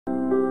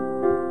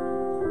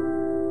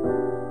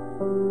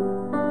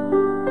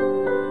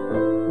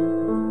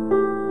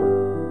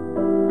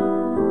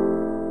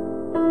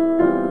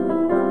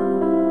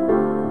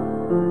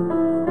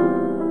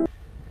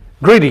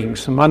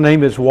Greetings. My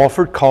name is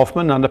Walford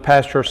Kaufman. I'm the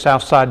pastor of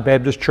Southside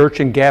Baptist Church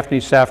in Gaffney,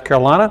 South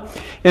Carolina.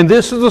 And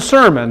this is a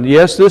sermon.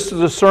 Yes, this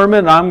is a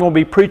sermon I'm going to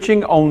be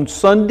preaching on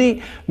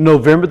Sunday,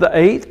 November the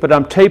 8th, but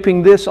I'm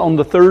taping this on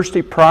the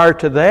Thursday prior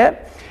to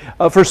that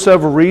for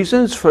several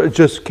reasons. For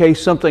just in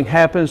case something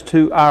happens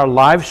to our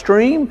live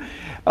stream,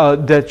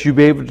 that you'll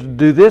be able to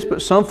do this.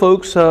 But some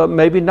folks,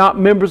 maybe not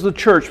members of the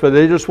church, but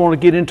they just want to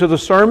get into the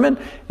sermon,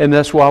 and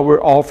that's why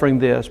we're offering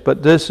this.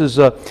 But this is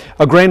a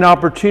great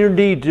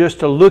opportunity just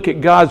to look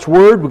at God's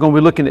Word. We're going to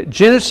be looking at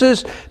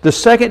Genesis, the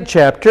second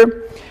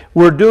chapter.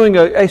 We're doing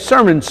a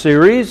sermon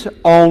series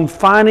on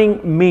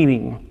finding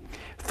meaning.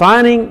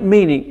 Finding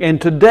meaning. And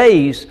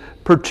today's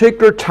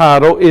particular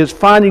title is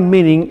Finding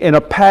Meaning in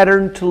a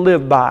Pattern to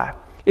Live By.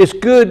 It's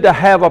good to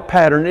have a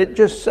pattern. It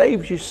just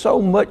saves you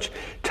so much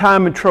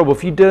time and trouble.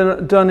 If you've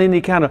done any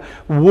kind of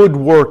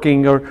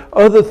woodworking or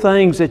other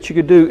things that you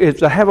could do, is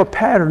to have a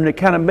pattern that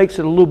kind of makes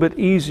it a little bit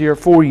easier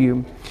for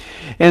you.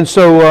 And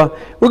so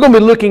we're going to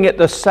be looking at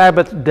the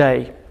Sabbath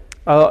day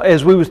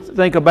as we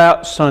think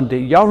about Sunday.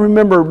 Y'all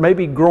remember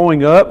maybe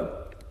growing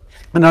up,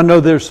 and I know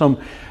there's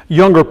some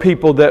younger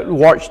people that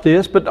watch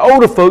this, but the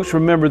older folks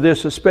remember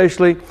this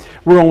especially,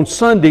 where on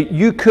Sunday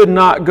you could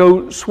not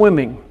go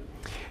swimming.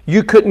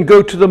 You couldn't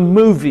go to the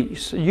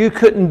movies. You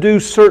couldn't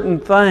do certain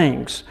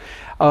things.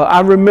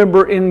 I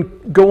remember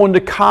in going to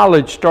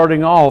college,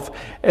 starting off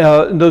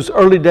in those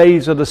early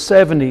days of the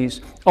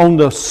 70s, on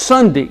the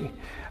Sunday,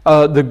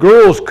 the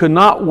girls could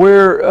not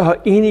wear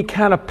any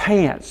kind of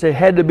pants. It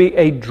had to be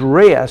a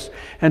dress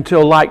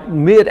until like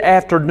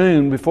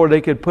mid-afternoon before they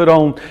could put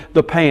on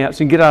the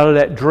pants and get out of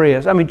that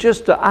dress. I mean,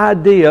 just the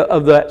idea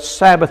of that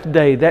Sabbath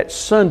day, that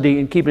Sunday,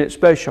 and keeping it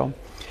special.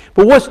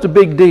 But what's the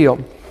big deal?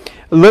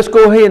 Let's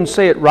go ahead and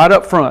say it right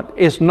up front.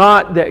 It's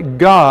not that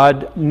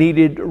God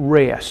needed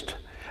rest.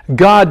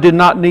 God did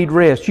not need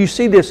rest. You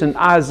see this in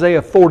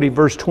Isaiah 40,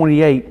 verse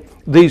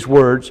 28, these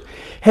words.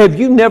 Have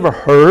you never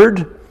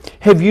heard?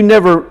 Have you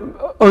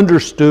never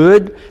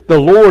understood? The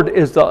Lord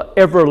is the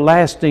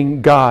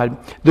everlasting God,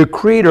 the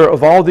creator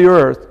of all the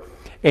earth,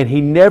 and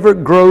He never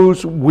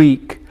grows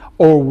weak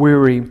or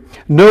weary.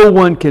 No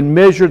one can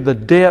measure the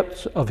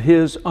depths of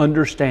His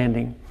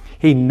understanding.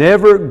 He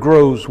never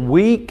grows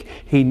weak.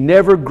 He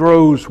never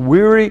grows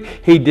weary.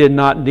 He did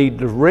not need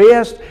to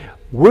rest.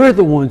 We're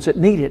the ones that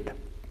need it.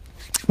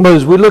 But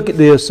as we look at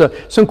this,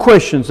 some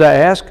questions I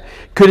ask.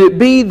 Could it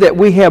be that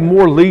we have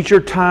more leisure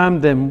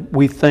time than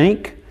we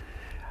think?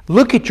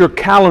 Look at your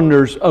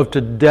calendars of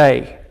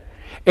today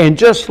and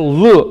just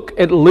look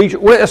at leisure.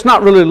 Well, it's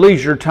not really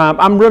leisure time.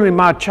 I'm running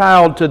my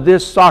child to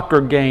this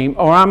soccer game,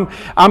 or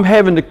I'm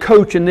having to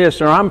coach in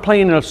this, or I'm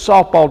playing in a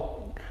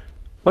softball.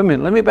 Wait a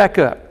minute, let me back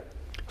up.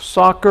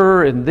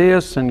 Soccer and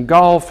this and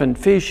golf and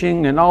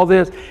fishing and all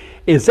this.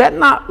 Is that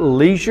not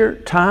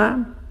leisure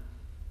time?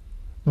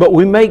 But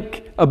we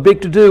make a big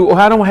to-do. Well,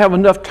 I don't have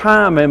enough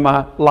time in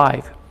my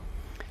life.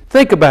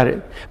 Think about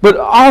it. But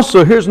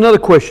also, here's another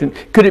question.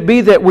 Could it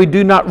be that we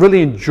do not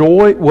really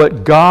enjoy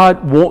what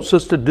God wants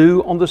us to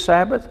do on the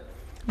Sabbath?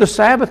 The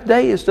Sabbath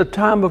day is the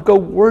time of go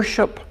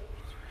worship.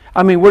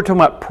 I mean, we're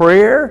talking about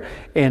prayer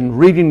and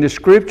reading the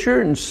Scripture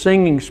and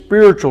singing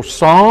spiritual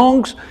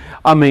songs.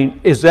 I mean,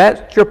 is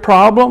that your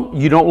problem?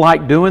 You don't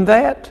like doing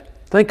that?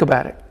 Think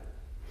about it.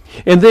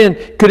 And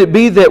then, could it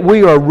be that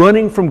we are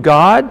running from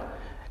God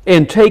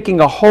and taking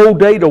a whole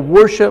day to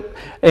worship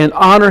and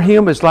honor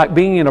Him is like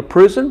being in a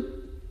prison?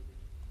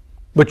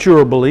 But you're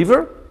a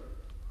believer?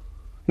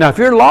 Now, if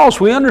you're lost,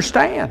 we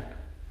understand.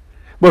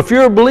 But if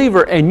you're a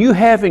believer and you're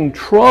having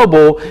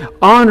trouble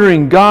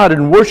honoring God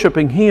and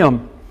worshiping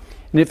Him,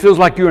 and it feels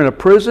like you're in a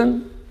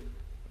prison,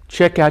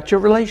 check out your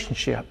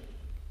relationship.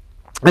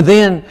 And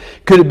then,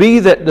 could it be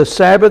that the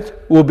Sabbath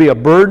will be a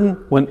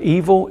burden when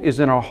evil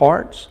is in our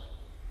hearts?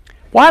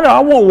 Why do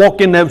I want to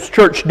walk in those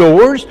church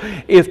doors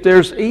if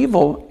there's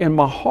evil in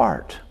my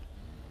heart?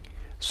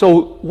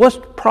 So, what's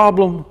the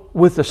problem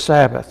with the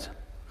Sabbath?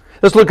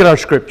 Let's look at our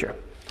scripture.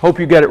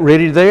 Hope you got it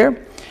ready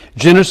there.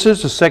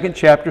 Genesis, the second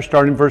chapter,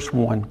 starting verse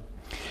 1.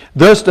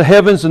 Thus the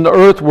heavens and the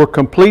earth were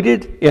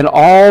completed in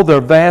all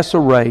their vast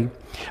array.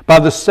 By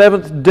the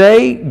seventh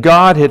day,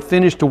 God had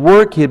finished the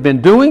work He had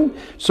been doing.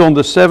 So on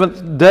the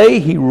seventh day,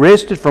 He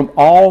rested from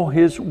all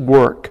His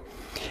work.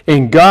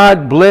 And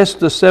God blessed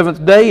the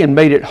seventh day and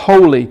made it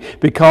holy,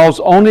 because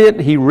on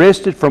it He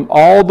rested from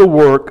all the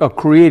work of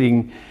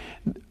creating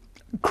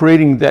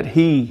that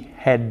He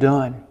had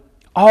done.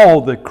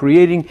 All the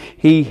creating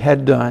He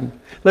had done.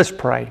 Let's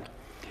pray.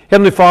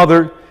 Heavenly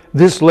Father,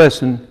 this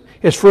lesson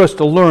is for us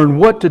to learn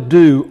what to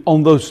do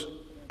on those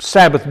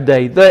Sabbath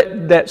day,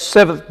 that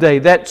seventh day,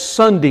 that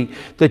Sunday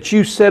that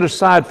You set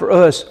aside for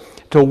us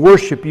to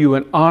worship You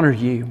and honor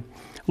You.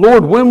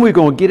 Lord, when are we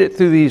going to get it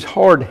through these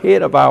hard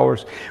head of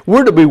ours?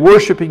 We're to be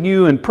worshiping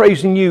You and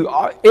praising You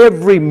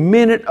every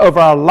minute of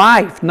our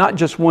life, not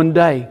just one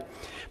day.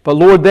 But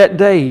Lord, that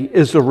day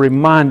is a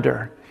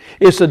reminder.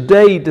 It's a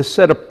day to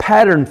set a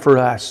pattern for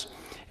us.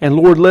 And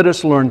Lord, let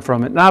us learn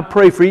from it. And I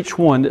pray for each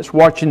one that's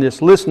watching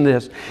this, listen to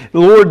this,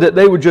 Lord, that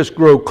they would just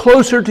grow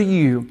closer to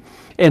You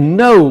and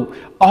know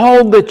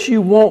all that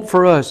you want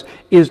for us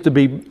is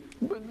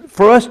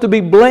for us to be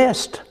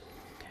blessed.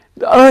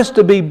 Us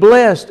to be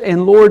blessed.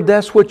 And Lord,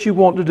 that's what you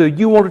want to do.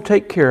 You want to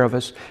take care of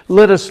us.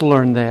 Let us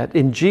learn that.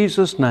 In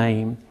Jesus'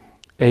 name,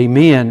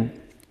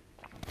 amen.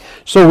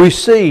 So we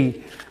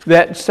see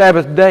that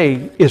Sabbath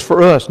day is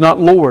for us, not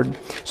Lord.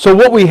 So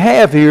what we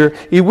have here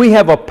is we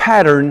have a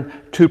pattern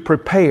to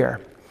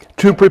prepare.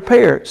 To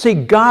prepare. See,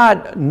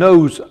 God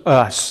knows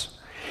us.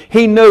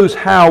 He knows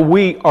how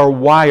we are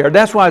wired.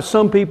 That's why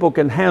some people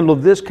can handle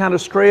this kind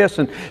of stress,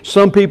 and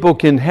some people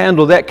can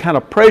handle that kind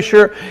of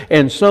pressure,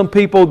 and some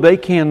people, they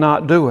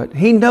cannot do it.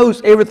 He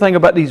knows everything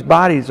about these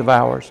bodies of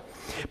ours.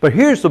 But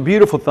here's the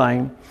beautiful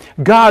thing.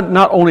 God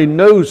not only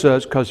knows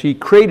us because He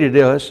created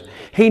us,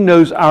 He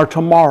knows our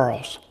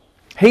tomorrows.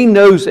 He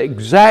knows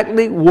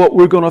exactly what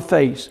we're going to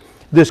face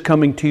this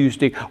coming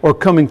Tuesday or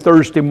coming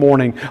Thursday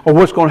morning or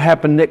what's going to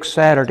happen next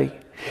Saturday.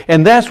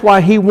 And that's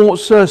why He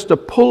wants us to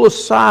pull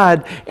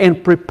aside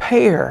and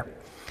prepare.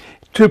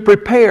 To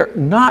prepare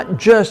not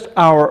just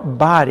our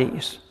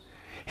bodies.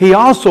 He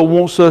also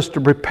wants us to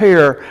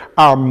prepare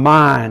our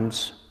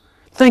minds.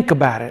 Think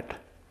about it.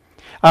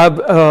 I've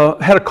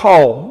had a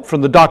call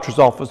from the doctor's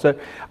office that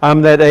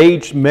I'm that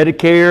age,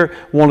 Medicare,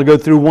 want to go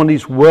through one of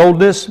these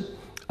wellness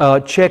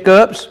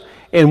checkups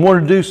and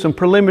want to do some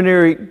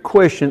preliminary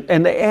questions.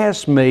 And they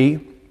asked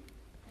me,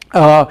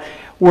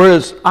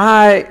 was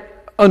I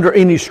under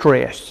any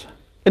stress?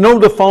 And over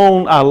the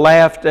phone, I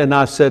laughed and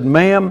I said,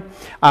 ma'am,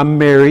 I'm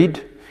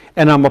married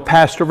and I'm a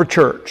pastor of a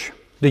church.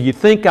 Do you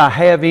think I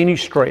have any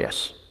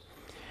stress?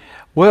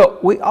 Well,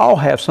 we all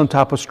have some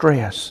type of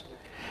stress.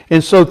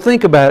 And so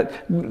think about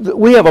it.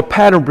 We have a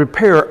pattern to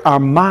prepare our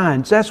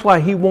minds. That's why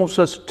He wants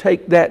us to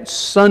take that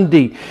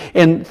Sunday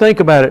and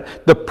think about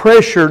it. The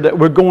pressure that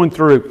we're going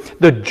through,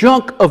 the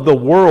junk of the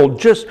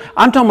world.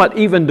 I'm talking about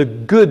even the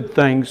good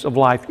things of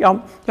life.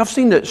 Y'all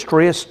seen that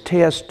stress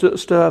test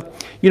stuff?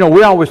 You know,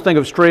 we always think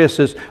of stress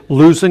as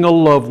losing a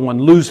loved one,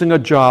 losing a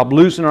job,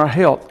 losing our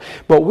health.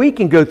 But we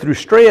can go through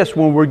stress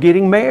when we're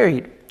getting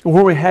married,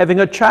 when we're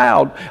having a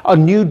child, a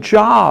new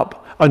job,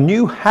 a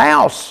new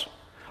house.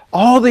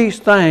 All these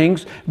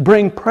things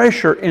bring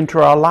pressure into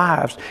our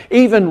lives.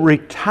 Even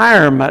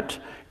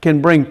retirement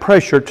can bring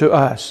pressure to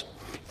us.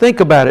 Think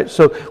about it.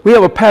 So we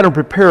have a pattern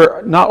to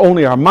prepare not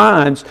only our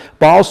minds,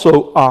 but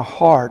also our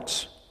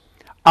hearts.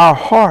 Our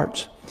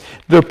hearts.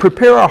 To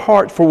prepare our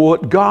hearts for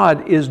what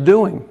God is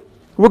doing.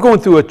 We're going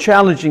through a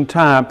challenging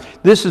time.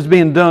 This is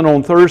being done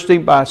on Thursday.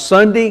 By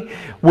Sunday,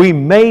 we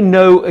may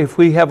know if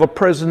we have a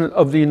President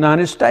of the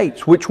United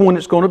States, which one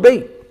it's going to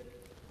be.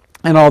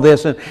 And all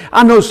this. And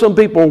I know some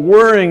people are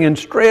worrying and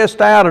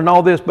stressed out and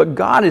all this, but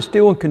God is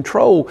still in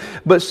control.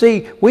 But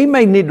see, we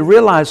may need to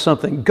realize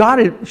something.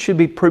 God should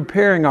be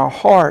preparing our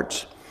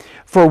hearts.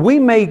 For we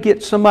may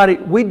get somebody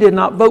we did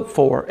not vote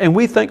for, and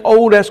we think,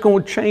 oh, that's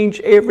going to change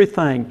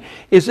everything.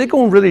 Is it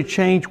going to really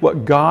change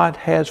what God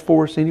has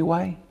for us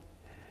anyway?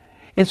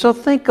 And so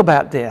think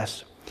about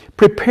this.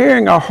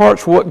 Preparing our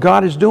hearts for what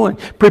God is doing.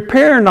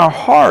 Preparing our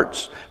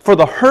hearts for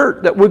the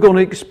hurt that we're going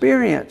to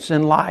experience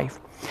in life.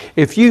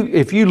 If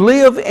you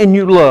live and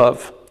you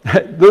love,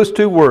 those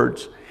two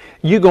words,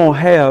 you're going to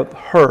have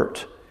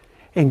hurt.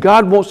 And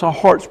God wants our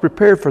hearts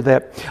prepared for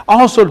that.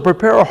 Also to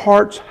prepare our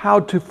hearts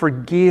how to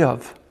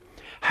forgive.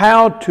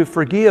 How to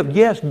forgive.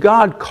 Yes,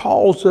 God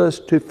calls us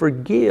to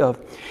forgive.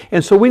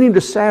 And so we need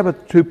the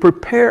Sabbath to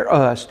prepare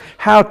us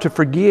how to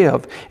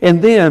forgive.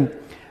 And then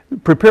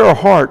prepare our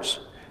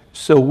hearts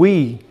so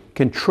we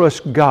can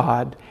trust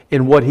God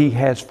in what He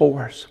has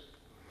for us.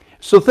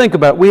 So think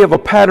about it. We have a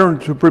pattern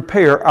to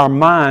prepare our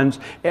minds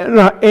and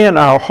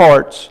our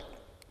hearts.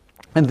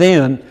 And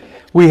then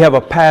we have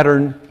a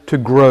pattern to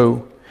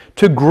grow.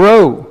 To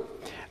grow.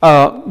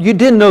 You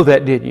didn't know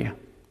that, didn't you?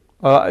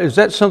 Is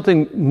that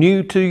something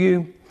new to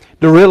you?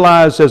 To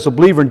realize as a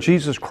believer in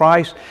Jesus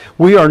Christ,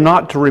 we are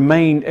not to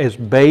remain as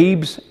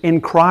babes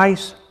in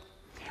Christ.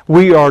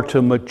 We are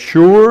to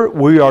mature.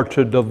 We are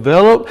to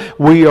develop.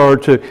 We are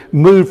to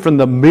move from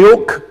the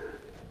milk,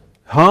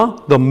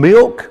 the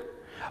milk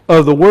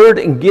of the Word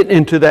and get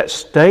into that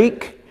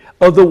steak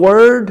of the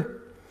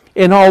Word.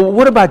 And all.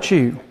 What about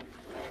you?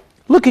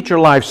 Look at your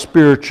life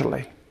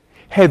spiritually.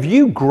 Have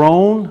you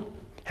grown?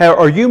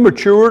 Are you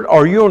matured?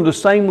 Are you on the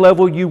same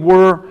level you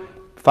were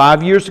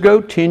 5 years ago,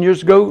 10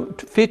 years ago,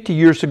 50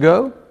 years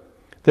ago?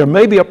 There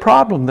may be a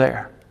problem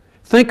there.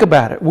 Think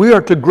about it. We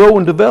are to grow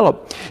and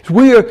develop.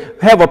 We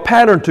have a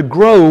pattern to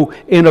grow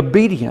in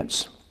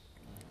obedience.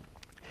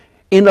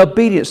 In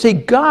obedience. See,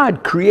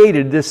 God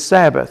created this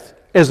Sabbath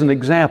as an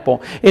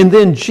example. And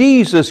then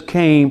Jesus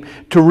came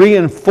to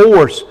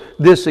reinforce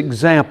this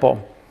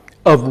example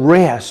of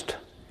rest.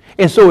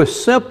 And so it's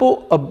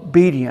simple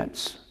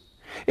obedience.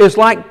 It's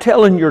like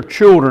telling your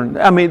children,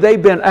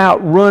 they've been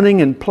out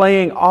running and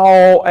playing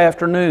all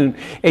afternoon,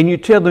 and you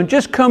tell them,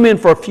 just come in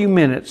for a few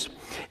minutes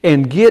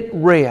and get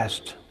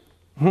rest.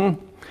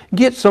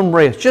 Get some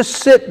rest.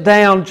 Just sit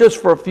down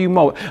just for a few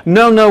moments.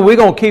 No, we're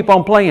going to keep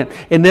on playing.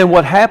 And then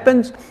what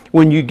happens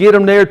when you get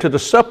them there to the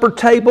supper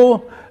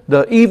table,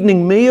 the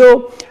evening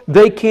meal,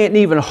 they can't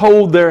even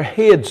hold their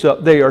heads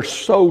up. They are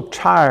so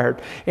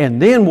tired.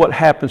 And then what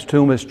happens to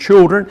them as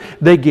children?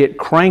 They get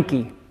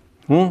cranky.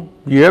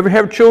 You ever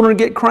have children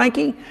get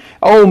cranky?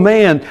 Oh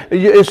man,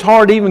 it's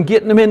hard even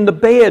getting them into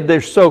bed.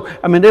 They're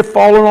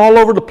falling all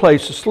over the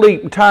place,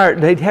 asleep and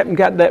tired. They haven't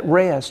got that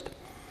rest.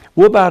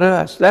 What about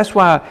us? That's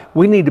why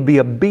we need to be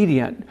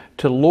obedient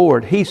to the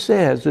Lord. He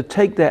says to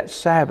take that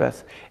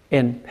Sabbath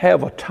and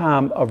have a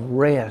time of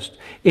rest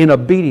in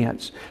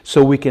obedience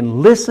so we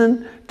can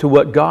listen to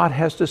what God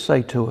has to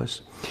say to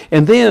us.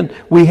 And then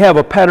we have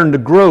a pattern to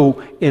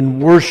grow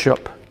in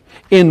worship.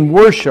 In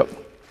worship.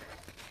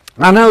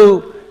 I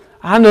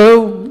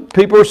know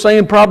people are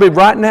saying probably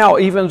right now,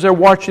 even as they're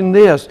watching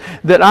this,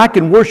 that I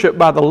can worship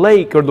by the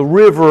lake or the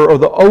river or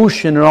the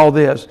ocean and all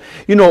this.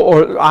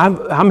 Or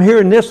I'm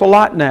hearing this a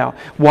lot now.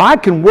 Well, I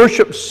can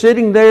worship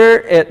sitting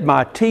there at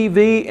my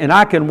TV and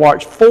I can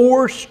watch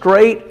 4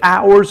 straight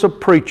hours of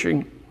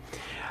preaching.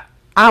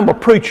 I'm a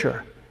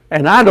preacher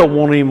and I don't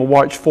want to even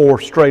watch 4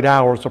 straight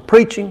hours of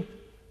preaching.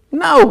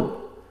 No.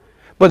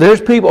 But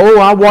there's people,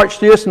 I watched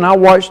this and I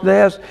watched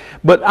this.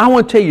 But I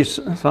want to tell you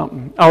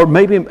something, or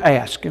maybe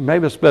ask, and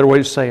maybe that's a better way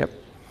to say it.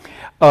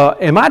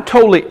 Am I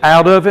totally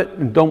out of it?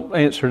 And don't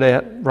answer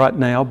that right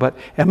now, but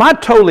am I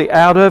totally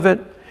out of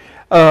it?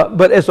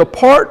 But as a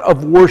part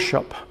of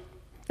worship,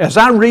 as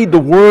I read the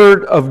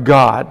Word of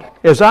God,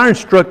 as I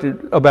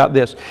instructed about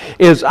this,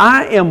 as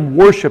I am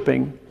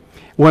worshiping,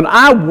 when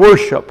I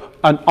worship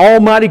an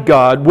almighty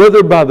God,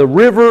 whether by the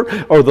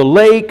river or the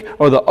lake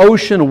or the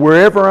ocean or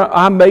wherever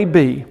I may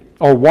be,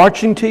 or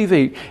watching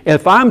TV,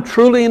 if I'm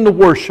truly in the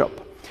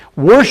worship,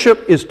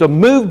 worship is to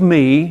move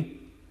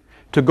me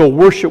to go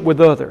worship with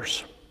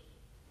others.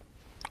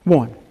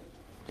 One,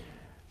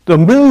 to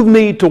move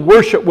me to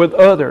worship with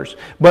others.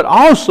 But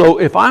also,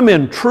 if I'm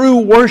in true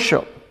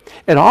worship,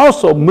 it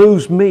also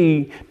moves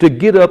me to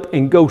get up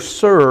and go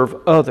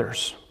serve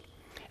others.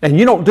 And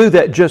you don't do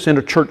that just in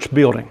a church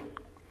building.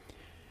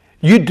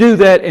 You do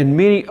that in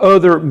many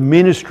other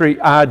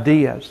ministry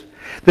ideas,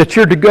 that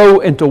you're to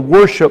go and to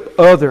worship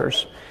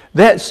others.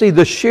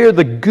 To share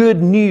the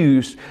good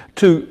news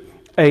to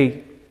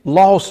a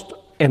lost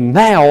and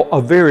now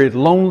a very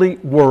lonely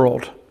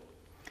world.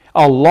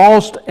 A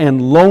lost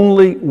and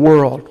lonely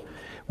world.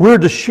 We're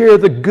to share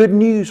the good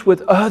news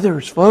with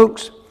others,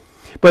 folks.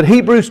 But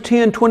Hebrews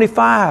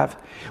 10:25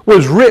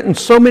 was written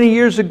so many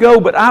years ago,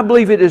 but I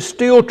believe it is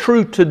still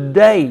true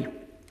today.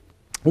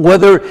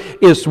 Whether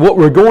it's what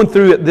we're going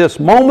through at this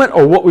moment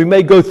or what we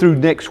may go through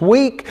next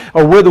week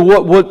or whether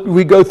what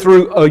we go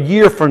through a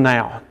year from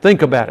now.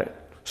 Think about it.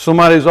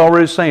 Somebody's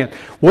already saying,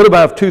 what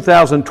about if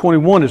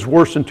 2021 is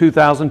worse than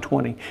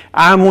 2020?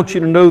 I want you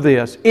to know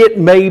this. It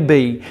may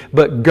be,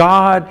 but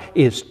God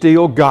is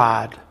still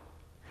God.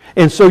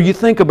 And so you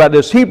think about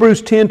this.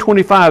 Hebrews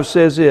 10:25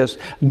 says this,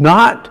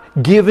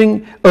 not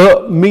giving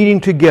up meeting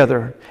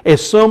together,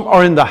 as some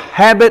are in the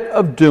habit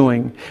of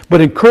doing, but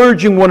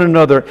encouraging one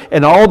another,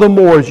 and all the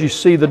more as you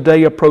see the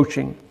day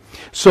approaching.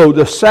 So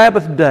the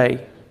Sabbath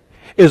day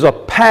is a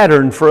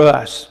pattern for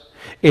us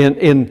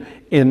in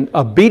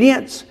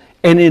obedience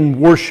and in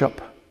worship,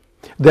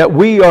 that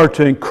we are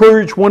to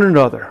encourage one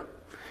another,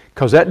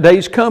 because that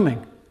day's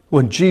coming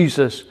when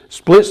Jesus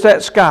splits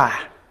that sky.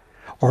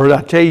 Or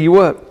I tell you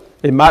what,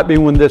 it might be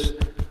when this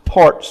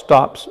heart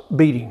stops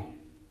beating.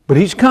 But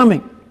He's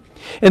coming.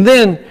 And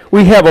then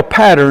we have a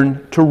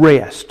pattern to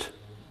rest.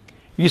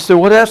 You say,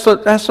 well,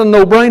 that's a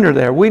no-brainer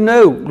there. We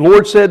know, the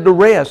Lord said to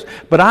rest.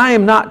 But I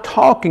am not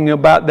talking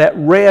about that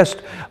rest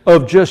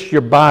of just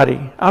your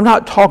body. I'm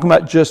not talking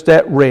about just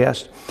that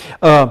rest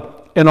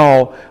and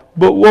all.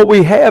 But what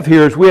we have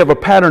here is we have a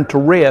pattern to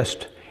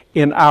rest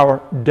in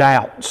our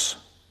doubts.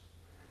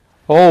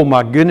 Oh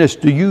my goodness,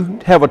 do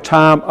you have a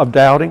time of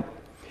doubting?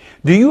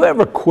 Do you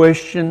ever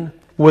question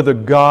whether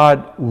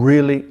God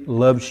really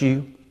loves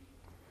you?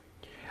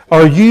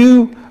 Are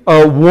you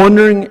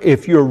wondering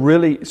if you're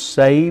really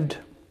saved?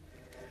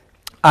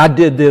 I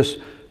did this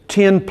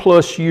 10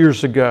 plus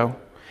years ago,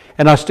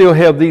 and I still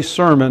have these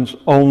sermons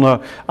on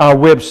our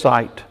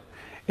website.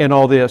 And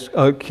all this.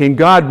 Can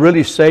God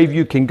really save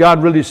you? Can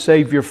God really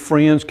save your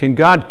friends? Can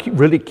God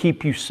really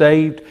keep you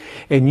saved?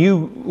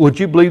 And would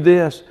you believe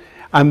this?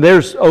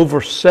 There's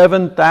over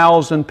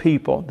 7,000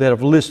 people that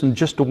have listened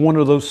just to one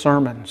of those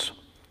sermons.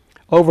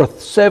 Over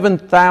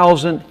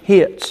 7,000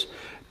 hits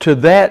to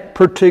that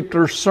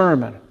particular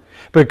sermon.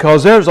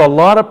 Because there's a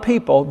lot of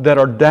people that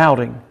are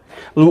doubting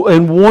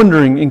and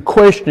wondering and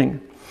questioning.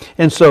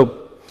 And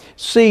so,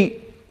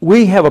 see,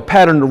 we have a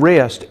pattern to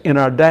rest in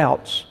our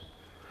doubts.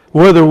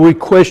 Whether we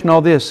question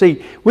all this.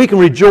 See, we can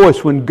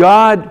rejoice when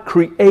God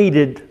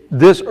created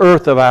this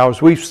earth of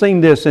ours. We've seen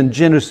this in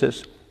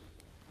Genesis.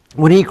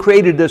 When He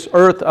created this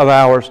earth of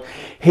ours,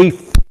 He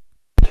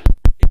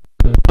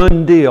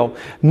done deal.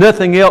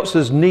 Nothing else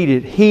is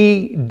needed.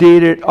 He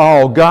did it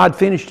all. God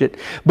finished it.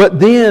 But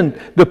then,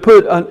 to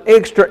put an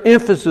extra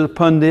emphasis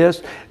upon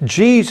this,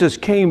 Jesus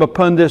came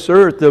upon this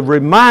earth to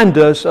remind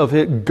us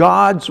of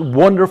God's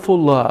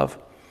wonderful love.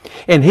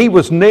 And He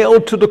was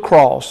nailed to the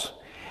cross.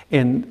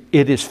 And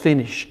it is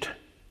finished.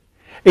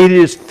 It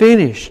is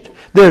finished.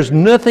 There's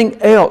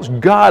nothing else.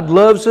 God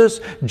loves us.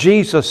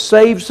 Jesus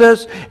saves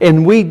us.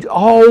 And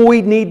all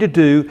we need to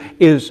do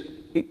is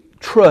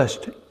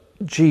trust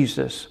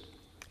Jesus.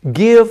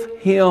 Give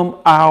Him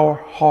our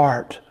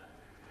heart.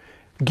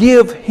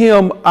 Give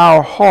Him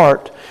our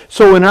heart.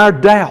 So in our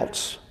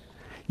doubts,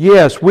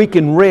 yes, we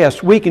can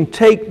rest. We can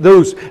take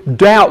those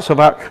doubts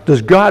about,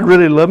 does God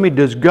really love me?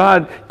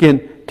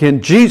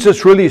 Can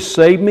Jesus really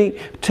save me?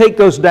 Take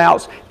those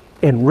doubts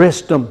and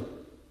rest them.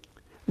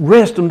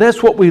 Rest them.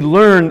 That's what we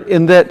learn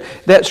in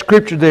that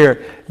scripture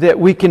there, that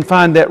we can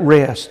find that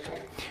rest.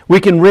 We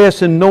can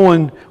rest in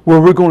knowing where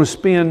we're going to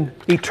spend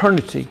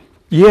eternity.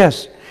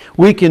 Yes,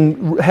 we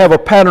can have a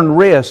pattern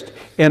rest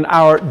in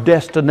our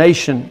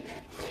destination.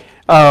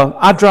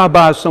 I drive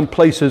by some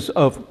places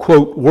of,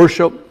 quote,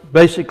 worship,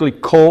 basically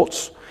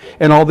cults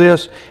and all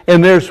this.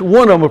 And there's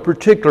one of them in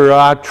particular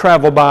I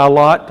travel by a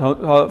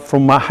lot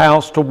from my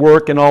house to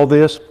work and all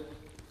this.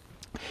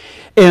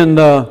 And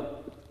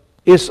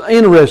it's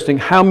interesting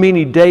how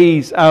many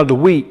days out of the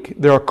week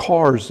there are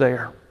cars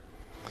there.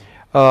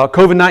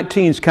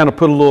 COVID-19's kind of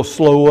put a little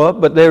slow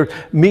up, but they're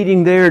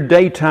meeting there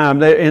daytime,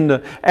 they're in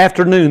the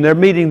afternoon, they're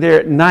meeting there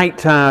at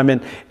nighttime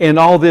and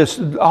all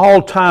this,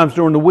 all times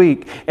during the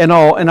week and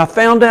all. And I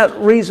found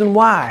out reason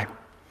why.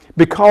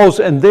 Because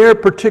in their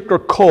particular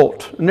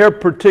cult, in their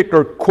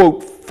particular,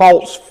 quote,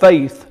 false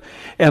faith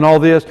and all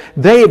this,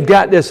 they have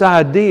got this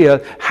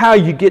idea how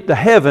you get to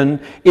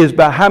heaven is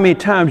by how many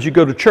times you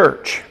go to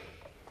church.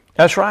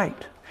 That's right.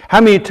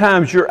 How many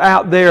times you're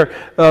out there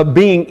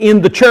being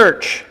in the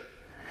church.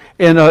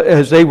 And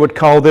as they would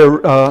call their,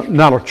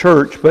 not a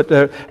church, but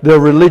their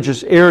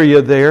religious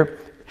area there.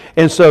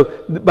 And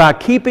so by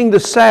keeping the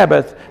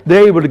Sabbath,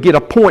 they're able to get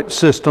a point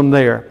system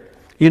there.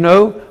 You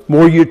know,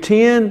 more you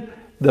attend,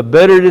 the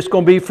better it's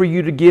going to be for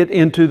you to get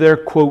into their,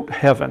 quote,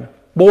 heaven.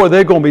 Boy,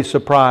 they're going to be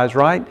surprised,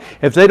 right?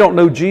 If they don't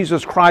know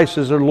Jesus Christ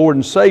as their Lord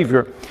and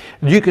Savior,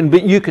 you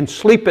can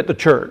sleep at the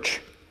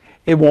church.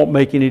 It won't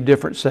make any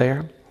difference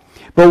there.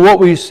 But what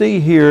we see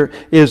here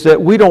is that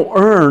we don't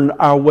earn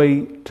our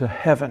way to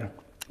heaven.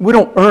 We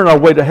don't earn our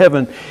way to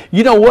heaven.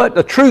 You know what?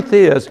 The truth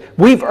is,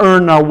 we've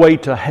earned our way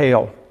to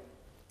hell.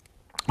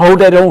 Oh,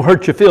 that don't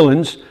hurt your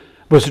feelings,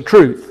 but it's the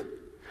truth.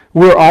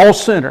 We're all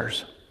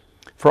sinners.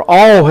 For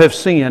all have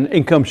sinned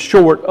and come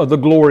short of the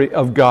glory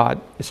of God.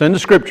 It's in the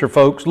scripture,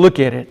 folks. Look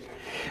at it.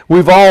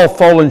 We've all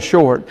fallen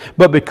short.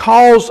 But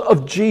because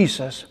of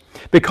Jesus,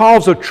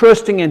 because of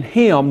trusting in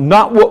Him,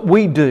 not what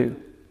we do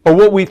or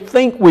what we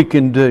think we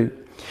can do,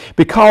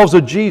 because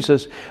of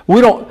Jesus,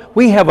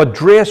 we have a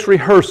dress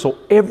rehearsal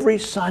every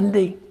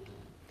Sunday.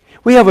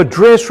 We have a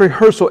dress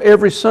rehearsal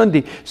every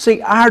Sunday.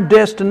 See, our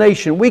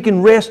destination, we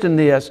can rest in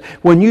this.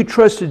 When you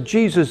trusted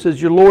Jesus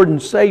as your Lord and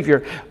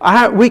Savior,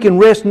 we can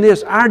rest in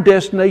this. Our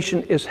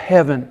destination is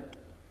heaven.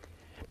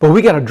 But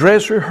we got a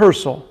dress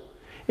rehearsal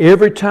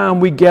every time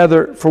we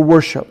gather for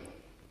worship.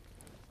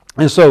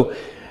 And so,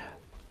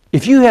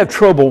 if you have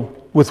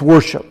trouble with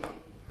worship,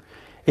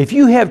 if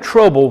you have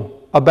trouble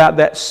about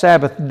that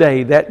Sabbath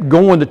day, that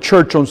going to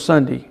church on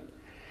Sunday,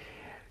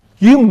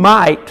 you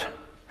might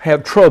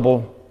have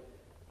trouble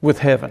with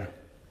heaven.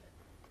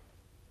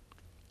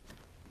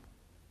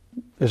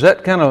 Is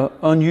that kind of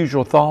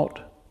unusual thought?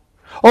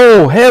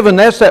 Oh, heaven,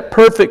 that's that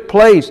perfect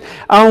place.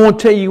 I want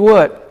to tell you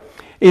what,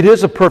 it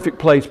is a perfect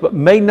place, but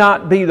may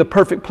not be the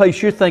perfect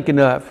place you're thinking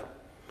of.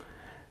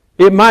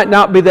 It might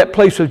not be that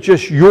place of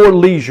just your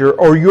leisure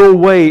or your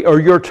way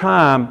or your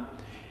time.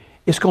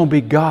 It's going to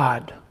be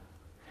God.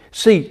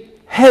 See,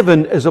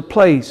 heaven is a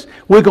place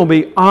we're going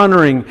to be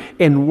honoring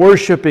and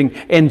worshiping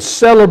and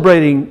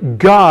celebrating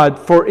God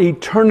for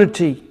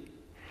eternity.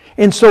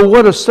 And so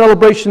what a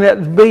celebration that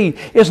would be.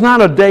 It's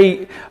not a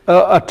day,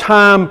 a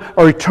time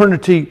or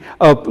eternity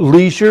of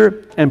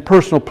leisure and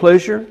personal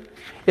pleasure.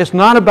 It's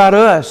not about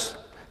us.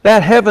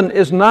 That heaven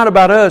is not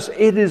about us.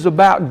 It is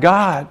about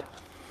God.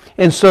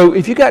 And so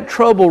if you got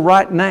trouble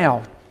right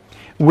now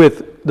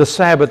with the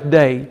Sabbath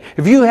day,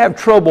 if you have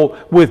trouble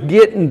with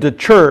getting to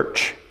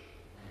church,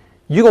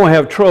 you're going to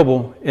have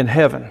trouble in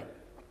heaven.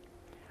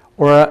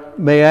 Or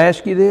may I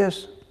ask you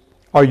this?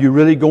 Are you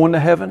really going to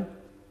heaven?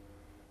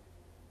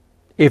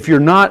 If you're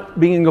not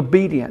being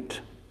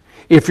obedient,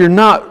 if you're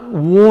not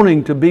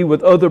wanting to be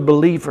with other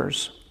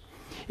believers,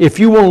 if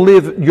you want to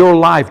live your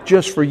life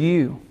just for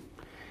you,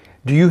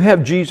 do you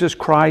have Jesus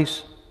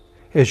Christ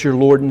as your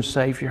Lord and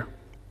Savior?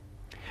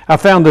 I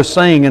found this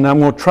saying, and I'm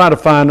going to try to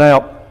find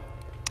out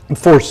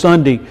for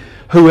Sunday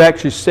who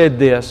actually said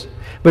this.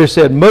 But it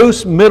said,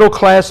 most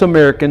middle-class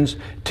Americans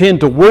tend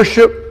to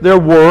worship their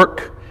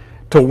work,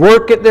 to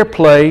work at their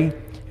play,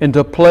 and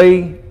to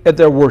play at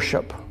their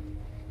worship.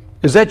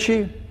 Is that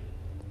you?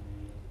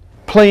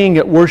 Playing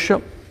at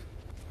worship?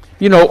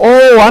 You know,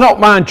 oh, I don't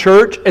mind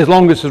church as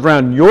long as it's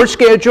around your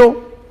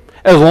schedule,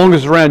 as long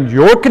as it's around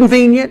your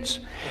convenience,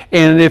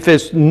 and if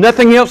there's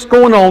nothing else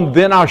going on,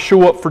 then I'll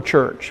show up for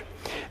church.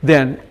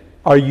 Then,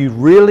 are you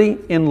really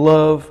in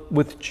love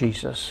with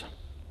Jesus?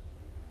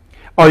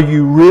 Are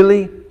you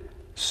really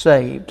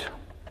saved?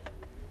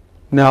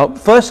 Now,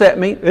 fuss at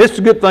me. This is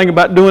a good thing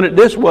about doing it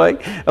this way.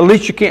 At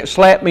least you can't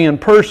slap me in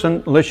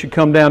person unless you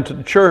come down to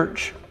the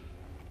church.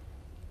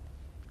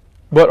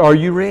 But are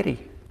you ready?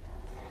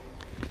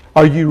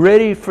 Are you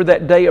ready for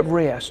that day of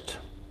rest?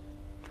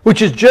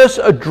 Which is just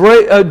a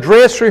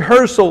dress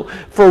rehearsal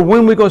for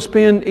when we're going to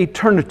spend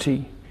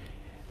eternity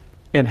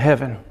in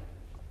heaven.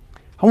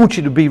 I want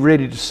you to be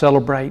ready to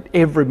celebrate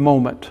every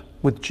moment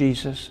with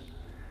Jesus.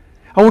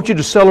 I want you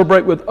to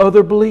celebrate with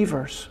other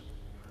believers.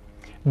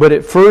 But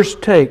it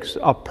first takes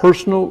a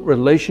personal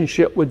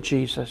relationship with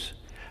Jesus.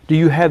 Do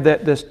you have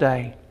that this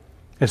day?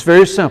 It's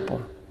very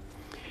simple.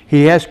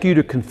 He asks you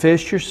to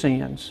confess your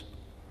sins.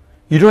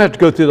 You don't have to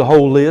go through the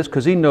whole list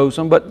because He knows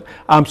them, but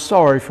I'm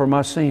sorry for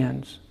my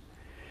sins.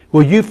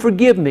 Will you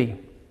forgive me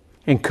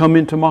and come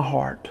into my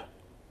heart?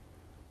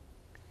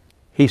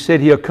 He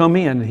said He'll come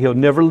in. He'll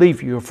never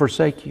leave you or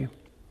forsake you.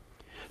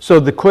 So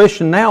the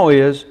question now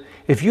is,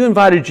 if you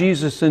invited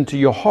Jesus into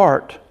your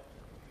heart,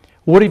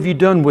 what have you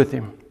done with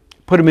Him?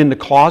 Put Him in the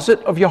closet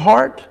of your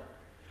heart?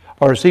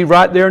 Or is He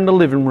right there in the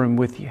living room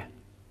with you?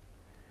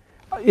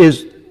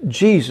 Is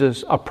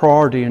Jesus a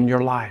priority in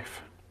your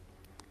life?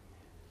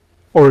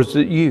 Or is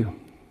it you?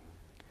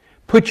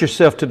 Put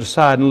yourself to the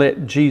side and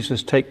let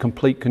Jesus take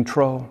complete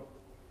control.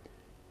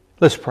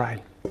 Let's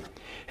pray.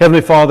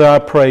 Heavenly Father, I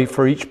pray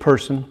for each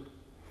person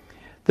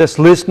that's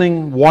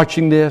listening,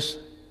 watching this,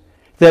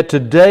 that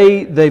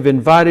today they've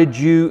invited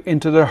You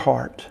into their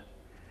heart.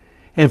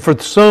 And for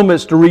some,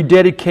 it's to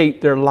rededicate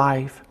their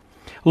life.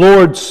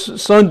 Lord,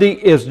 Sunday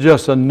is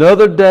just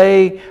another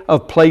day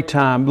of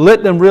playtime.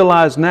 Let them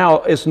realize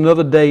now it's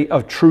another day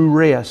of true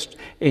rest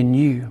in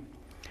You.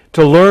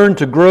 To learn,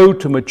 to grow,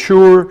 to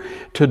mature,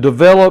 to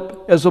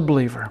develop as a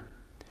believer.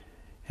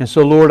 And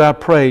so, Lord, I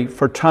pray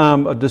for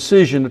time of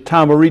decision, a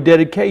time of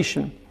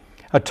rededication,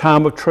 a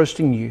time of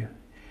trusting You.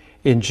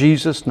 In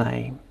Jesus'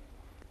 name,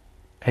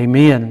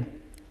 amen.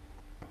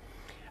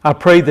 I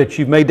pray that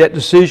you've made that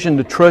decision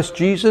to trust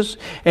Jesus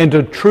and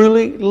to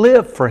truly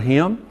live for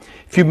Him.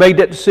 If you made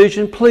that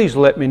decision, please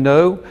let me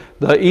know.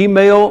 The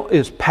email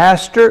is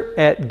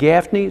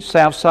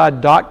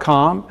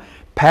pastor@gaffneysouthside.com,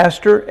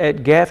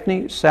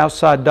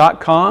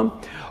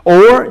 pastor@gaffneysouthside.com,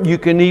 or you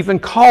can even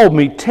call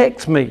me,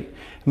 text me.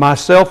 My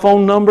cell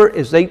phone number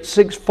is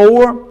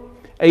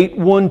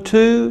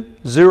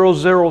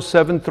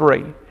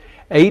 864-812-0073.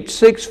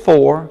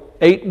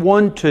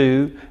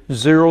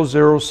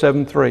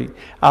 864-812-0073.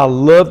 I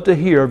love to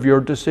hear of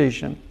your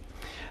decision.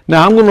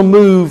 Now I'm going to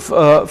move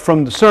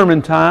from the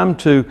sermon time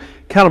to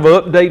kind of an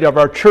update of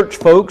our church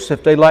folks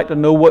if they'd like to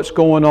know what's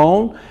going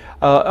on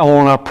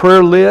our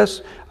prayer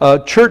list.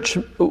 Church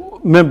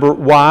member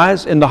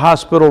wise in the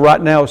hospital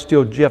right now is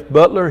still Jeff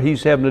Butler.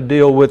 He's having to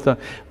deal with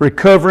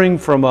recovering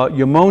from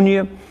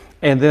pneumonia,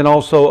 and then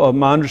also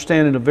my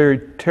understanding a very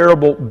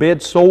terrible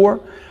bed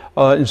sore.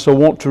 And so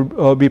want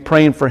to be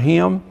praying for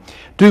him.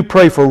 Do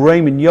pray for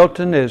Raymond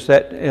Yelton, as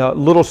that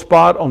little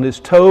spot on his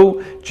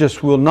toe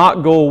just will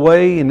not go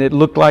away, and it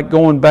looked like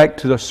going back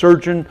to the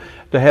surgeon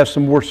to have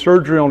some more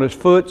surgery on his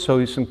foot, so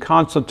he's in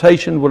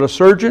consultation with a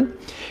surgeon.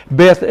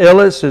 Beth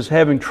Ellis is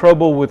having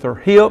trouble with her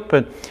hip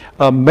and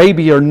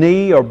maybe her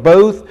knee or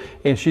both,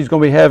 and she's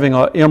going to be having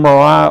an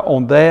MRI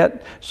on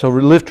that, so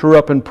we lift her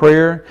up in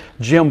prayer.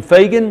 Jim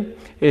Fagan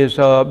has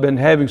been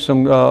having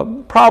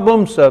some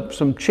problems,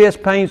 some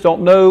chest pains,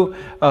 don't know,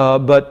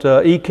 but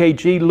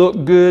EKG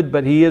looked good,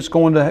 but he is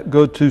going to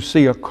go to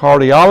see a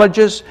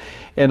cardiologist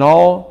and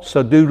all,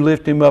 so do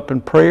lift him up in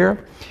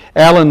prayer.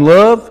 Alan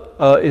Love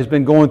has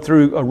been going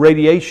through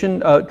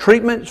radiation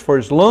treatments for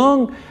his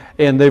lung,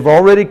 and they've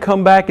already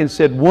come back and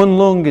said one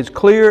lung is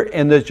clear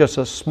and there's just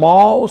a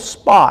small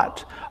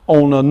spot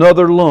on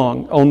another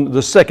lung, on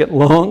the second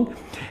lung.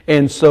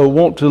 And so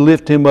want to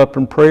lift him up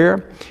in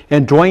prayer.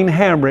 And Dwayne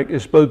Hamrick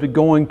is supposed to be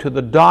going to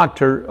the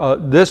doctor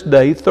this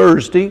day,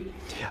 Thursday,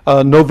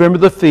 November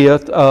the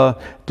 5th,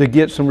 to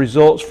get some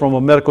results from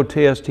a medical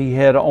test he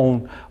had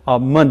on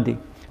Monday.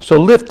 So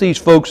lift these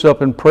folks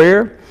up in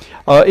prayer.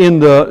 In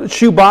the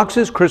shoe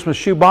boxes, Christmas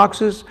shoe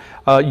boxes,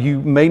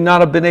 you may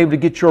not have been able to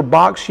get your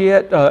box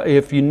yet.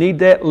 If you need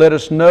that, let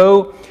us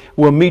know.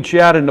 We'll meet you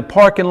out in the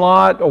parking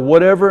lot or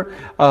whatever.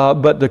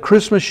 But the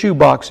Christmas shoe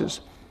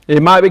boxes, it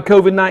might be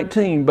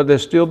COVID-19, but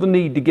there's still the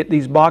need to get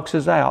these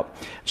boxes out.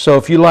 So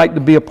if you'd like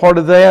to be a part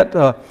of that,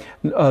 the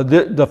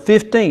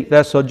 15th,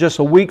 that's just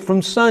a week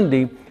from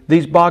Sunday,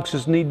 these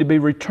boxes need to be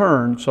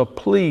returned. So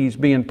please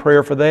be in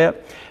prayer for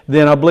that.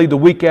 Then I believe the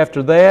week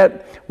after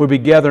that, we'll be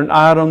gathering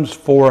items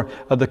for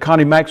the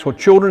Connie Maxwell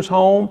Children's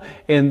Home.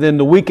 And then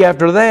the week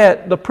after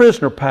that, the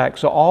prisoner pack.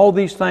 So all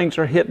these things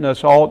are hitting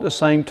us all at the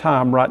same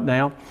time right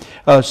now.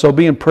 So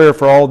be in prayer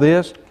for all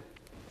this.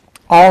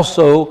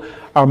 Also,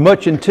 our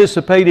much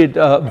anticipated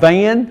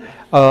van,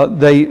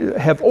 they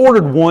have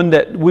ordered one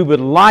that we would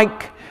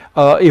like,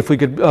 if we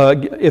could,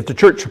 if the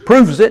church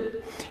approves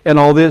it, and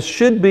all this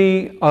should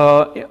be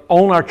on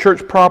our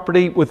church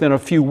property within a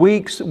few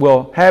weeks.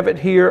 We'll have it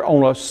here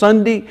on a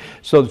Sunday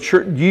so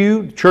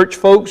the church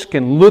folks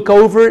can look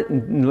over it.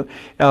 And,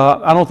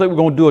 I don't think we're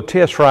going to do a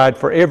test ride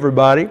for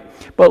everybody,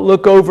 but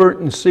look over it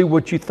and see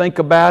what you think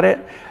about it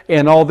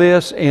and all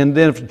this. And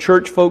then if the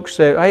church folks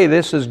say, hey,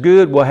 this is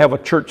good, we'll have a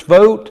church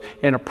vote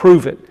and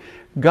approve it.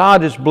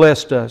 God has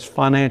blessed us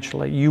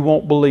financially. You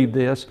won't believe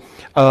this.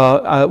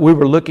 We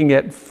were looking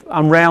at,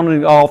 I'm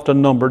rounding off the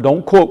number,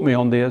 don't quote me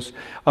on this,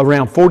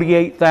 around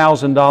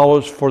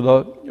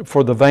 $48,000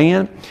 for the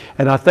van,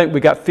 and I think we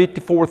got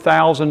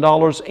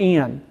 $54,000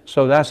 in.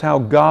 So that's how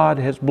God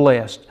has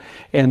blessed.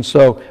 And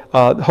so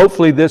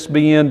hopefully this will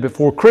be in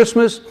before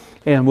Christmas,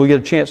 and we'll get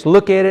a chance to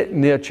look at it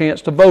and get a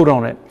chance to vote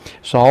on it.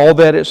 So all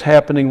that is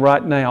happening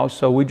right now.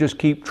 So we just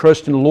keep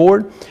trusting the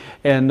Lord.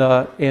 And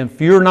if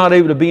you're not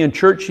able to be in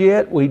church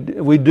yet, we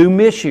do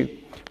miss you.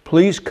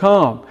 Please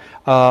come.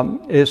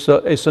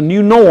 It's a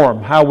new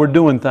norm how we're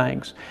doing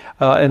things.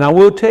 And I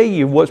will tell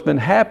you what's been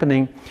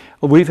happening.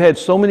 We've had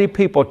so many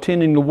people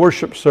attending the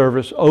worship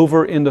service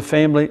over in the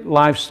Family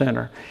Life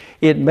Center.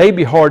 It may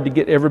be hard to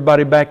get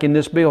everybody back in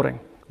this building.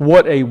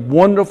 What a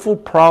wonderful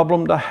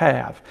problem to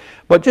have.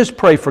 But just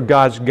pray for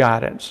God's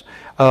guidance.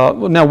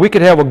 Now, we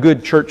could have a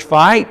good church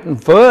fight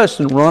and fuss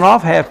and run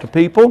off half the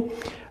people.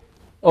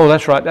 Oh,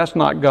 that's right. That's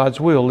not God's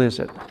will, is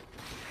it?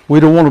 We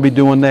don't want to be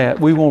doing that.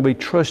 We want to be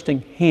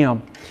trusting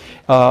Him.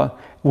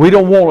 We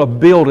don't want a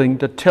building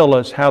to tell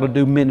us how to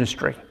do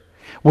ministry.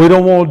 We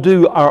don't want to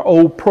do our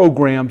old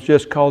programs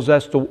just because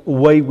that's the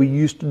way we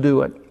used to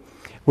do it.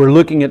 We're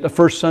looking at the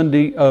first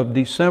Sunday of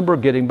December,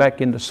 getting back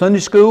into Sunday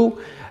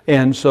school,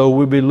 and so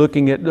we'll be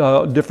looking at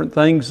different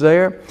things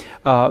there.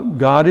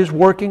 God is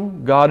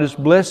working, God is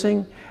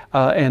blessing,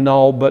 and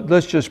all, but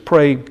let's just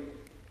pray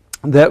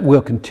that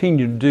we'll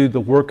continue to do the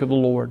work of the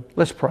Lord.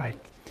 Let's pray.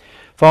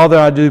 Father,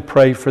 I do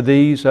pray for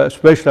these,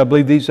 especially I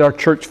believe these are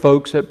church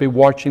folks that be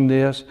watching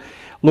this.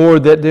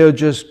 Lord, that they'll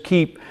just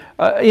keep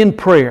in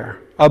prayer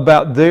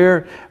about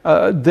their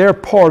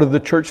part of the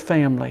church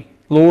family.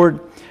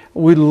 Lord,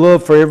 we'd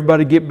love for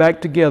everybody to get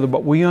back together,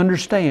 but we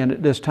understand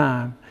at this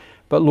time.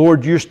 But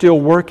Lord, you're still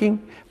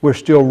working, we're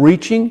still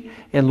reaching,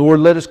 and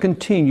Lord, let us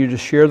continue to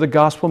share the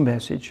gospel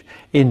message.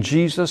 In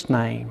Jesus'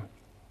 name,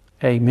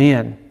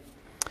 amen.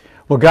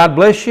 Well, God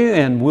bless you,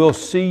 and we'll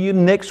see you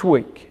next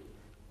week.